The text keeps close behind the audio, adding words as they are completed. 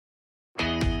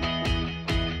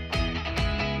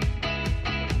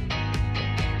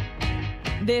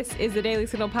This is the Daily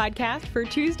Signal podcast for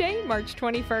Tuesday, March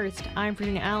 21st. I'm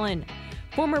Virginia Allen.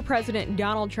 Former President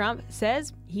Donald Trump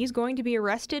says he's going to be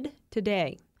arrested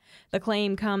today. The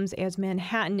claim comes as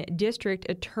Manhattan District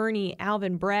Attorney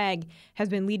Alvin Bragg has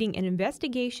been leading an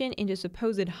investigation into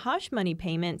supposed hush money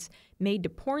payments made to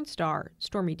porn star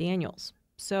Stormy Daniels.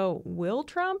 So will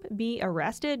Trump be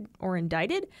arrested or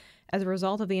indicted as a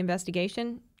result of the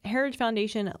investigation? Heritage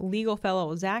Foundation legal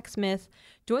fellow Zack Smith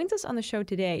joins us on the show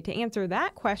today to answer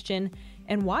that question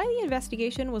and why the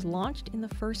investigation was launched in the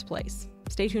first place.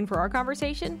 Stay tuned for our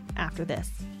conversation after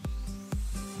this.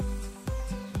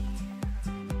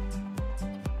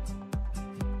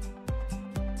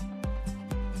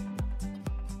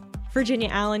 Virginia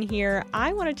Allen here.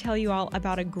 I want to tell you all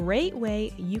about a great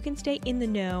way you can stay in the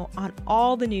know on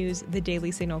all the news the Daily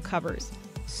Signal covers: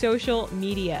 social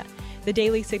media. The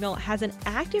Daily Signal has an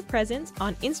active presence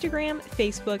on Instagram,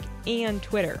 Facebook, and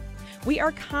Twitter. We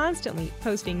are constantly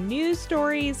posting news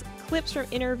stories, clips from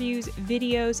interviews,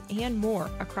 videos, and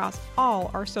more across all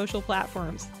our social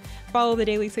platforms. Follow the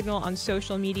Daily Signal on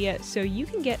social media so you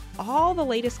can get all the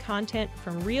latest content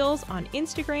from Reels on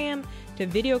Instagram to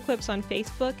video clips on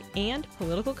Facebook and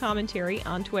political commentary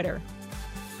on Twitter.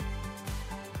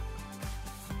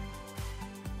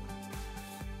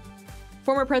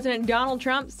 Former President Donald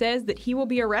Trump says that he will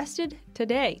be arrested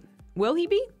today. Will he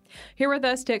be? Here with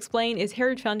us to explain is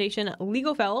Heritage Foundation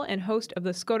legal fellow and host of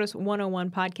the SCOTUS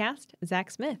 101 podcast, Zack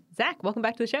Smith. Zack, welcome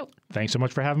back to the show. Thanks so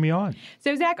much for having me on.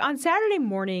 So, Zack, on Saturday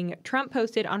morning, Trump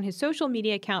posted on his social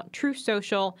media account, Truth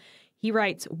Social, he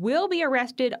writes, "Will be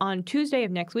arrested on Tuesday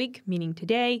of next week," meaning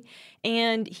today.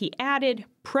 And he added,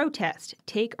 "Protest,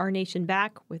 take our nation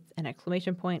back," with an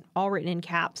exclamation point, all written in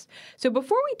caps. So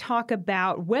before we talk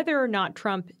about whether or not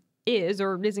Trump is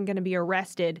or isn't going to be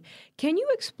arrested, can you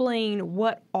explain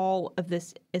what all of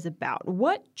this is about?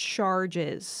 What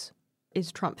charges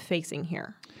is Trump facing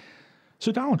here?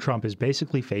 So Donald Trump is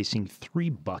basically facing three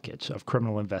buckets of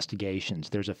criminal investigations.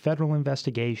 There's a federal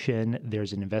investigation,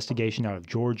 there's an investigation out of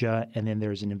Georgia, and then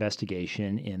there's an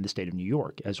investigation in the state of New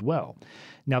York as well.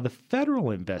 Now, the federal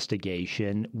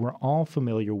investigation, we're all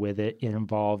familiar with it. It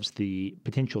involves the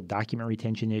potential document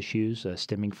retention issues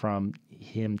stemming from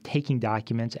him taking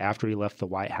documents after he left the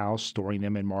White House, storing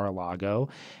them in Mar-a-Lago,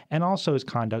 and also his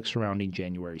conduct surrounding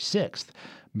January 6th.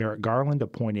 Merrick Garland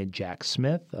appointed Zack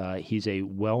Smith. He's a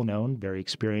well-known, very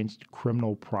experienced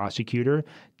criminal prosecutor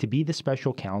to be the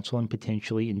special counsel and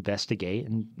potentially investigate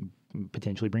and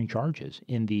potentially bring charges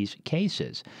in these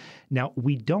cases. Now,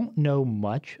 we don't know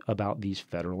much about these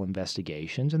federal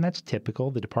investigations, and that's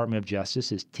typical. The Department of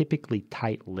Justice is typically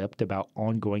tight-lipped about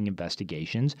ongoing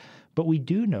investigations, but we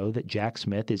do know that Zack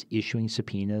Smith is issuing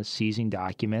subpoenas, seizing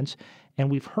documents, and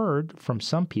we've heard from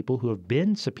some people who have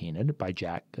been subpoenaed by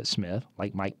Zack Smith,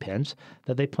 like Mike Pence,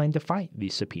 that they plan to fight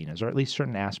these subpoenas, or at least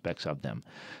certain aspects of them.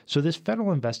 So this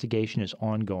federal investigation is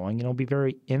ongoing, and it'll be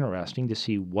very interesting to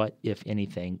see what, if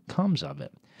anything, comes of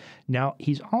it. Now,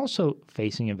 he's also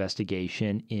facing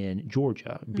investigation in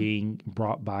Georgia, being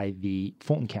brought by the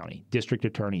Fulton County District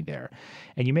Attorney there.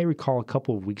 And you may recall a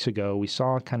couple of weeks ago, we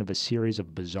saw kind of a series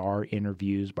of bizarre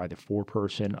interviews by the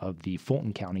foreperson of the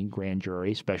Fulton County grand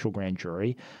jury, special grand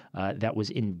jury, that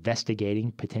was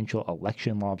investigating potential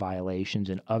election law violations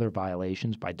and other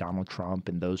violations by Donald Trump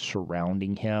and those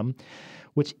surrounding him.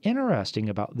 What's interesting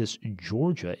about this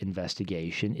Georgia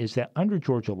investigation is that under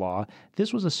Georgia law,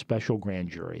 this was a special grand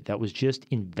jury that was just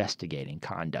investigating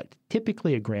conduct.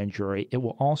 Typically, a grand jury, it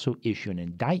will also issue an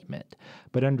indictment.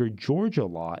 But under Georgia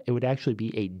law, it would actually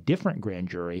be a different grand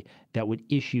jury that would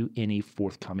issue any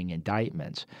forthcoming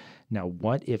indictments. Now,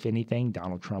 what, if anything,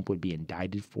 Donald Trump would be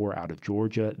indicted for out of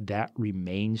Georgia, that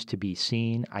remains to be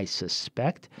seen. I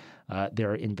suspect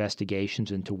there are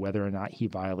investigations into whether or not he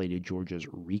violated Georgia's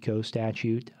RICO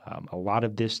statute. A lot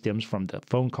of this stems from the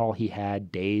phone call he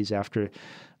had days after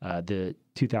the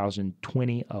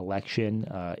 2020 election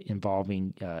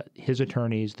involving his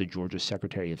attorneys, the Georgia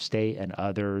Secretary of State, and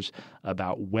others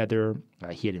about whether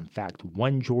he had in fact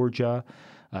won Georgia.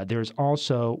 There's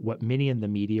also what many in the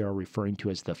media are referring to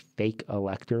as the fake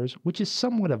electors, which is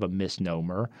somewhat of a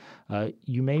misnomer.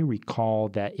 You may recall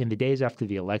that in the days after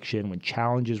the election, when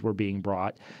challenges were being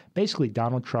brought, basically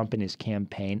Donald Trump and his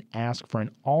campaign asked for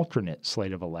an alternate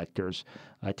slate of electors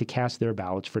to cast their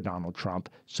ballots for Donald Trump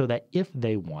so that if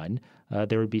they won,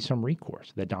 there would be some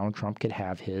recourse, that Donald Trump could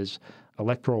have his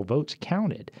electoral votes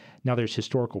counted. Now, there's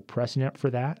historical precedent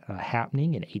for that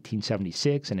happening in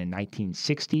 1876 and in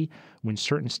 1960 when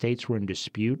certain states were in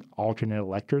dispute, alternate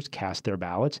electors cast their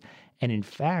ballots. And in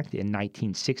fact, in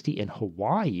 1960 in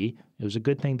Hawaii, it was a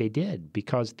good thing they did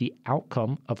because the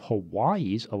outcome of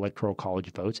Hawaii's electoral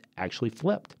college votes actually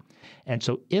flipped. And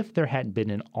so if there hadn't been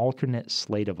an alternate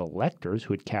slate of electors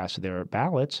who had cast their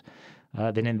ballots,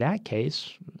 then in that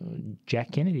case,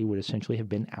 Jack Kennedy would essentially have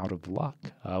been out of luck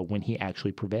when he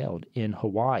actually prevailed in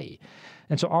Hawaii.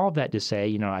 And so all of that to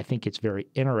say, I think it's very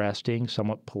interesting,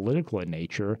 somewhat political in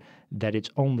nature, that it's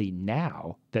only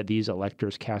now that these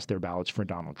electors cast their ballots for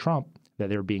Donald Trump that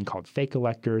they're being called fake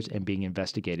electors and being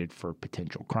investigated for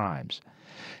potential crimes.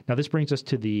 Now, this brings us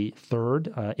to the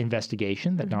third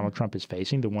investigation that Donald Trump is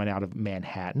facing, the one out of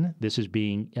Manhattan. This is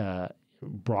being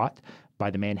brought by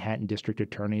the Manhattan District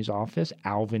Attorney's Office.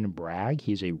 Alvin Bragg,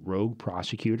 he's a rogue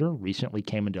prosecutor, recently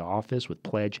came into office with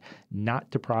pledge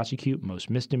not to prosecute most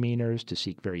misdemeanors, to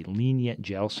seek very lenient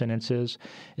jail sentences.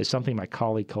 It's something my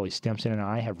colleague Cully Stimson and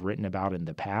I have written about in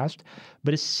the past.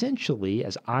 But essentially,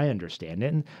 as I understand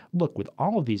it, and look, with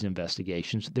all of these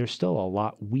investigations, there's still a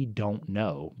lot we don't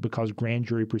know because grand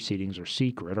jury proceedings are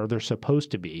secret, or they're supposed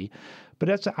to be. But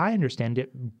as I understand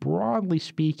it, broadly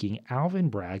speaking, Alvin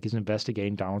Bragg is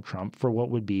investigating Donald Trump for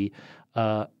what would be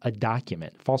a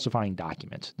falsifying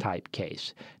documents type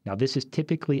case. Now, this is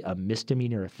typically a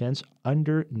misdemeanor offense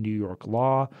under New York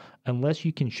law unless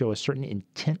you can show a certain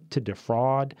intent to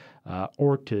defraud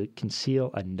or to conceal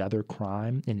another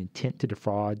crime, an intent to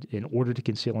defraud in order to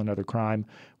conceal another crime,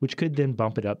 which could then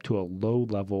bump it up to a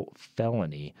low-level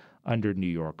felony under New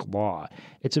York law.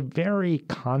 It's a very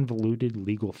convoluted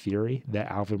legal theory that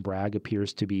Alvin Bragg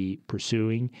appears to be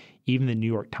pursuing. Even the New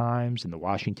York Times and the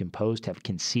Washington Post have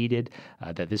conceded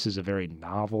that this is a very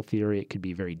novel theory. It could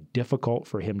be very difficult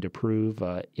for him to prove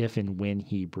if and when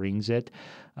he brings it.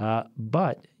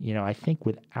 But I think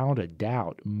without a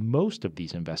doubt, most of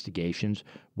these investigations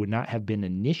would not have been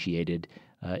initiated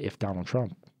if Donald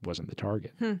Trump wasn't the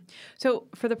target. So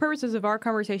for the purposes of our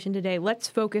conversation today, let's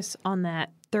focus on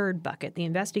that third bucket, the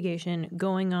investigation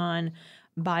going on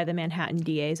by the Manhattan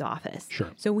DA's office. Sure.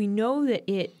 So we know that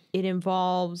it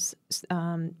involves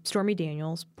Stormy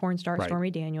Daniels, porn star Right.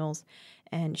 Stormy Daniels,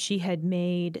 and she had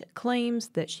made claims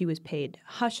that she was paid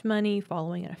hush money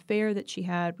following an affair that she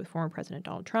had with former President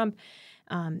Donald Trump.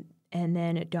 And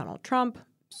then Donald Trump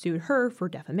sued her for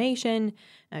defamation.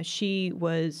 She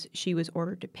was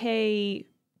ordered to pay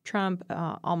Trump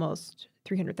almost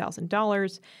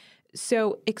 $300,000.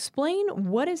 So explain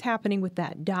what is happening with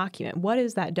that document. What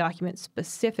is that document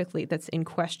specifically that's in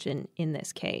question in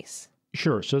this case?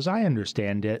 Sure. So as I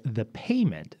understand it, the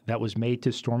payment that was made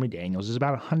to Stormy Daniels is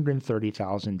about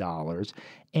 $130,000.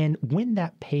 And when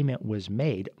that payment was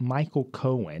made, Michael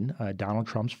Cohen, Donald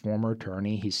Trump's former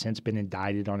attorney, he's since been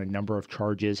indicted on a number of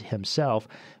charges himself,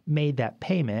 made that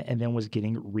payment and then was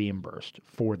getting reimbursed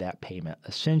for that payment,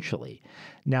 essentially.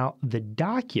 Now, the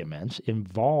documents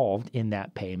involved in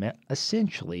that payment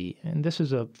essentially, and this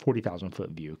is a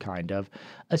 40,000-foot view kind of,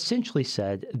 essentially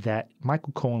said that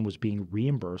Michael Cohen was being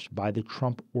reimbursed by the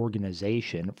Trump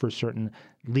organization for certain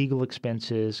legal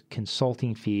expenses,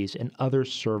 consulting fees, and other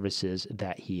services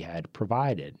that he had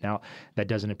provided. Now, that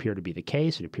doesn't appear to be the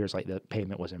case. It appears like the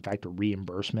payment was, in fact, a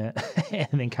reimbursement and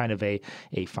then kind of a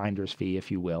finder's fee,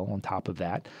 if you will, on top of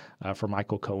that for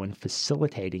Michael Cohen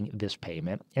facilitating this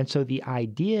payment. And so the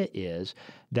idea is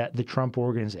that the Trump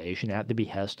organization, at the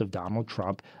behest of Donald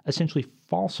Trump, essentially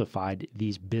falsified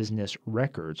these business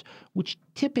records, which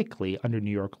typically under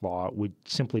New York law would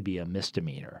simply be a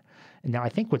misdemeanor. Now, I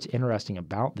think what's interesting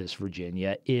about this,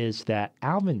 Virginia, is that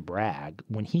Alvin Bragg,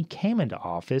 when he came into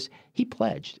office, he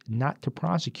pledged not to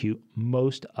prosecute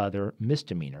most other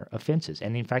misdemeanor offenses.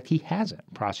 And in fact, he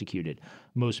hasn't prosecuted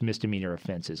most misdemeanor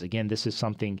offenses. Again, this is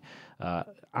something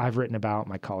I've written about,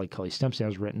 my colleague Cully Stimson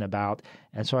has written about.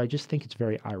 And so I just think it's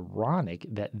very ironic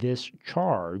that this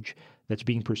charge that's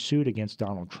being pursued against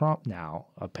Donald Trump now,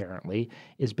 apparently,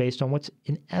 is based on what's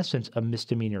in essence a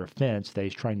misdemeanor offense that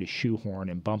he's trying to shoehorn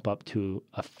and bump up to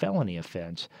a felony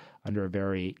offense under a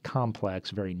very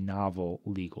complex, very novel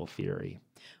legal theory.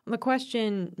 Well, the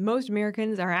question most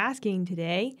Americans are asking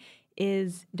today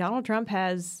is Donald Trump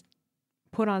has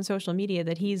put on social media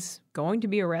that he's going to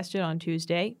be arrested on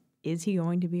Tuesday. Is he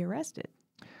going to be arrested?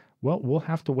 Well, we'll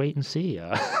have to wait and see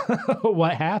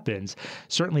what happens.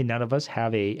 Certainly none of us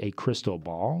have a crystal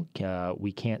ball.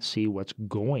 We can't see what's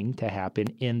going to happen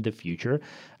in the future.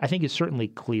 I think it's certainly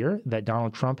clear that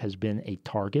Donald Trump has been a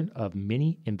target of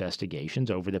many investigations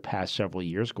over the past several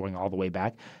years, going all the way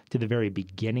back to the very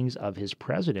beginnings of his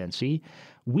presidency.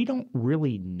 We don't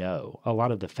really know a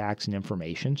lot of the facts and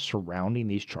information surrounding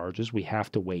these charges. We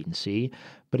have to wait and see.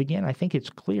 But again, I think it's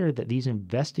clear that these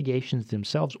investigations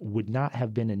themselves would not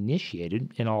have been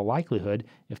initiated in all likelihood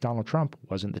if Donald Trump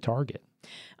wasn't the target.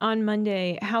 On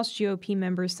Monday, House GOP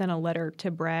members sent a letter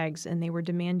to Braggs, and they were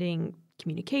demanding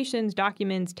communications,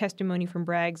 documents, testimony from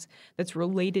Braggs that's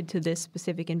related to this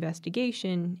specific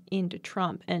investigation into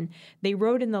Trump. And they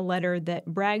wrote in the letter that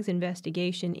Braggs'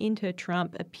 investigation into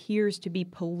Trump appears to be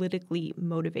politically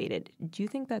motivated. Do you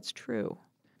think that's true?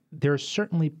 There are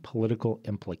certainly political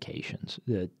implications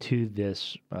to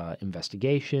this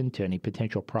investigation, to any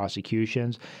potential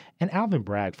prosecutions. And Alvin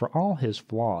Bragg, for all his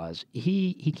flaws,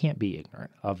 he can't be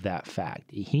ignorant of that fact.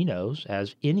 He knows,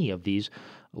 as any of these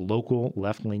local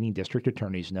left-leaning district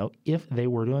attorneys know, if they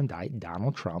were to indict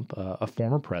Donald Trump, a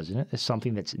former president, as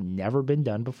something that's never been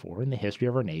done before in the history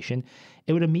of our nation,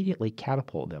 it would immediately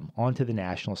catapult them onto the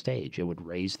national stage. It would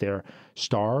raise their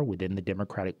star within the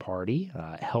Democratic Party,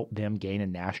 help them gain a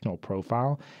national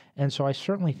profile. And so I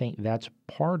certainly think that's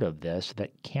part of this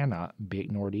that cannot be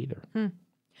ignored either.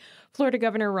 Florida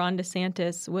Governor Ron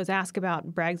DeSantis was asked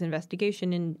about Braggs'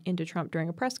 investigation into Trump during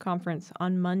a press conference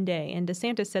on Monday. And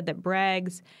DeSantis said that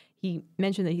Braggs, he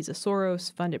mentioned that he's a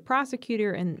Soros-funded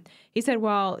prosecutor. And he said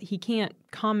while he can't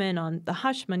comment on the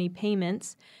hush money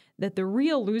payments, that the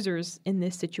real losers in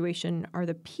this situation are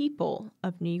the people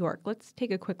of New York. Let's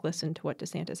take a quick listen to what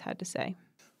DeSantis had to say.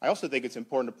 I also think it's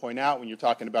important to point out when you're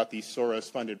talking about these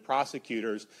Soros-funded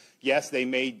prosecutors, yes, they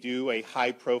may do a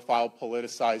high-profile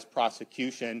politicized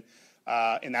prosecution,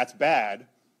 and that's bad,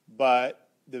 but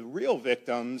the real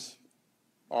victims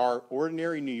are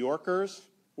ordinary New Yorkers,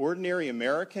 ordinary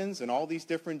Americans in all these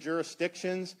different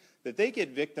jurisdictions, that they get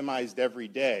victimized every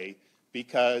day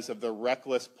because of the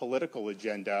reckless political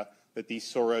agenda that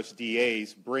these Soros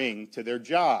DAs bring to their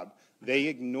job. They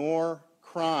ignore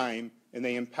crime and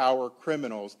they empower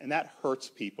criminals, and that hurts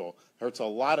people, hurts a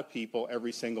lot of people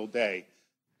every single day.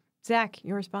 Zack,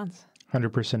 your response?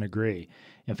 100% agree.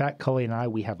 In fact, Cully and I,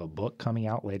 we have a book coming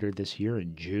out later this year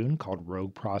in June called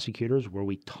Rogue Prosecutors, where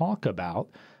we talk about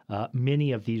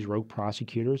many of these rogue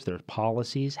prosecutors, their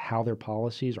policies, how their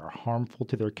policies are harmful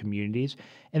to their communities.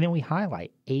 And then we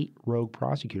highlight 8 rogue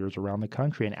prosecutors around the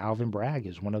country. And Alvin Bragg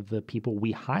is one of the people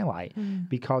we highlight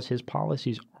because his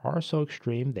policies are so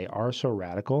extreme, they are so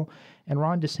radical. And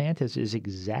Ron DeSantis is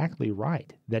exactly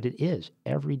right that it is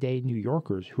everyday New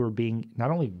Yorkers who are being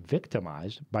not only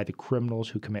victimized by the criminals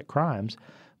who commit crimes,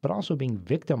 but also being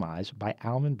victimized by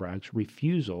Alvin Bragg's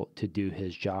refusal to do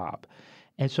his job.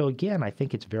 And so, again, I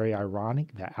think it's very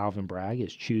ironic that Alvin Bragg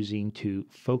is choosing to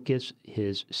focus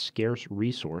his scarce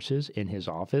resources in his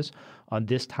office on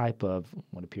this type of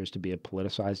what appears to be a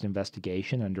politicized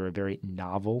investigation under a very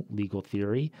novel legal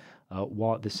theory,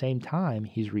 while at the same time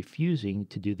he's refusing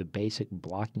to do the basic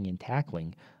blocking and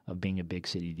tackling of being a big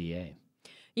city DA.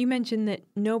 You mentioned that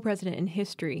no president in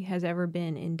history has ever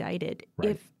been indicted.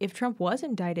 Right. If Trump was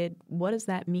indicted, what does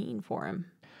that mean for him?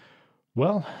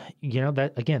 Well, that's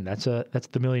the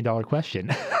 $1 million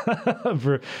question,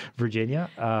 Virginia.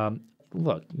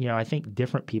 Look, I think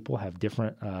different people have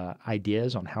different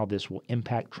ideas on how this will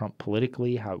impact Trump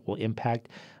politically, how it will impact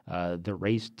the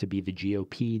race to be the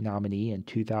GOP nominee in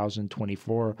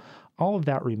 2024. All of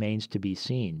that remains to be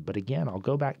seen. But again, I'll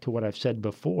go back to what I've said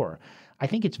before. I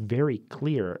think it's very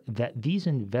clear that these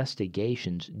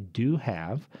investigations do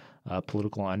have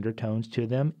political undertones to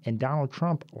them, and Donald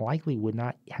Trump likely would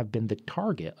not have been the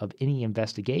target of any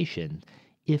investigation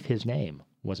if his name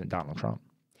wasn't Donald Trump.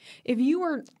 If you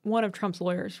were one of Trump's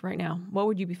lawyers right now, what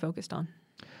would you be focused on?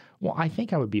 Well, I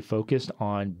think I would be focused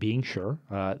on being sure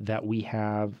that we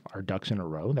have our ducks in a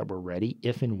row, that we're ready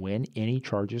if and when any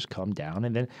charges come down.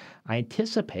 And then I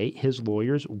anticipate his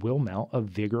lawyers will mount a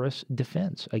vigorous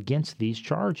defense against these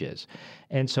charges.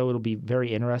 And so it'll be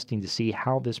very interesting to see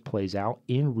how this plays out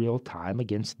in real time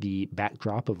against the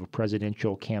backdrop of a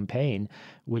presidential campaign,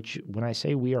 which when I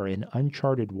say we are in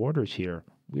uncharted waters here,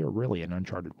 we are really in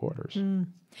uncharted waters.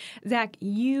 Zack,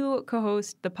 you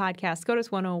co-host the podcast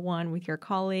SCOTUS 101 with your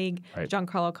colleague, Right.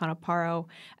 Giancarlo Canaparo.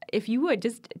 If you would,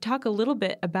 just talk a little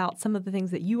bit about some of the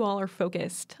things that you all are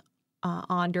focused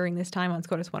on during this time on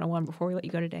SCOTUS 101 before we let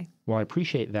you go today. Well, I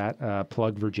appreciate that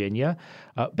plug, Virginia.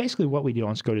 Basically, what we do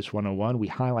on SCOTUS 101, we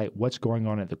highlight what's going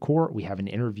on at the court. We have an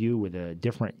interview with a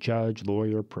different judge,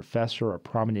 lawyer, professor, or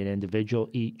prominent individual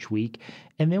each week.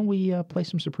 And then we play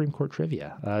some Supreme Court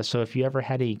trivia. So if you ever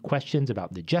had any questions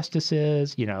about the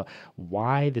justices,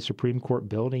 why the Supreme Court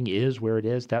building is where it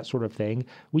is, that sort of thing,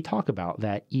 we talk about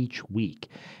that each week.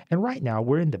 And right now,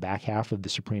 we're in the back half of the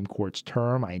Supreme Court's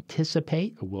term. I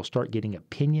anticipate we'll start getting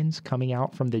opinions coming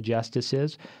out from the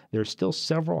justices. There are still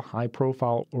several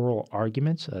high-profile oral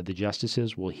arguments the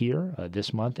justices will hear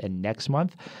this month and next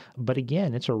month. But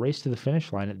again, it's a race to the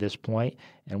finish line at this point,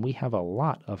 and we have a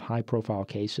lot of high-profile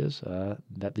cases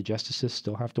that the justices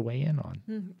still have to weigh in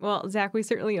on. Well, Zack, we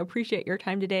certainly appreciate your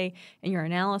time today and your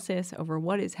analysis over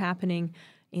what is happening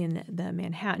in the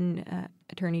Manhattan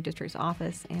Attorney District's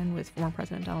office and with former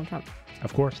President Donald Trump.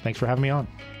 Of course. Thanks for having me on.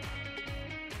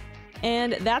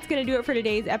 And that's going to do it for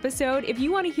today's episode. If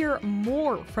you want to hear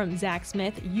more from Zack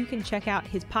Smith, you can check out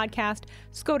his podcast,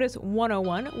 SCOTUS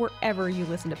 101, wherever you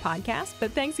listen to podcasts.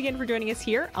 But thanks again for joining us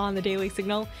here on the Daily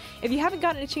Signal. If you haven't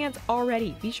gotten a chance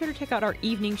already, be sure to check out our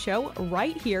evening show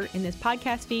right here in this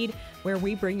podcast feed, where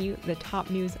we bring you the top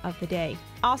news of the day.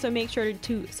 Also, make sure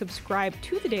to subscribe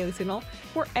to the Daily Signal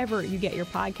wherever you get your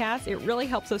podcasts. It really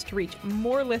helps us to reach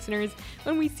more listeners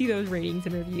when we see those ratings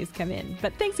and reviews come in.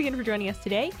 But thanks again for joining us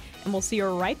today, and we'll see you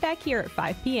right back here at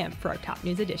 5 p.m. for our Top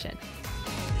News Edition.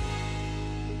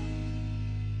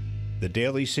 The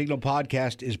Daily Signal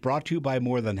podcast is brought to you by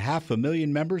more than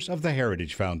 500,000 members of the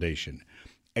Heritage Foundation.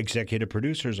 Executive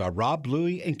producers are Rob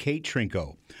Bluey and Kate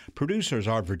Trinko. Producers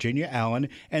are Virginia Allen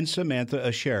and Samantha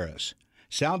Asheris.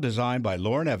 Sound design by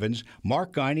Lauren Evans,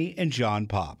 Mark Guiney, and John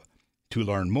Pop. To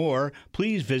learn more,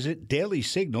 please visit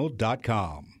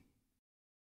dailysignal.com.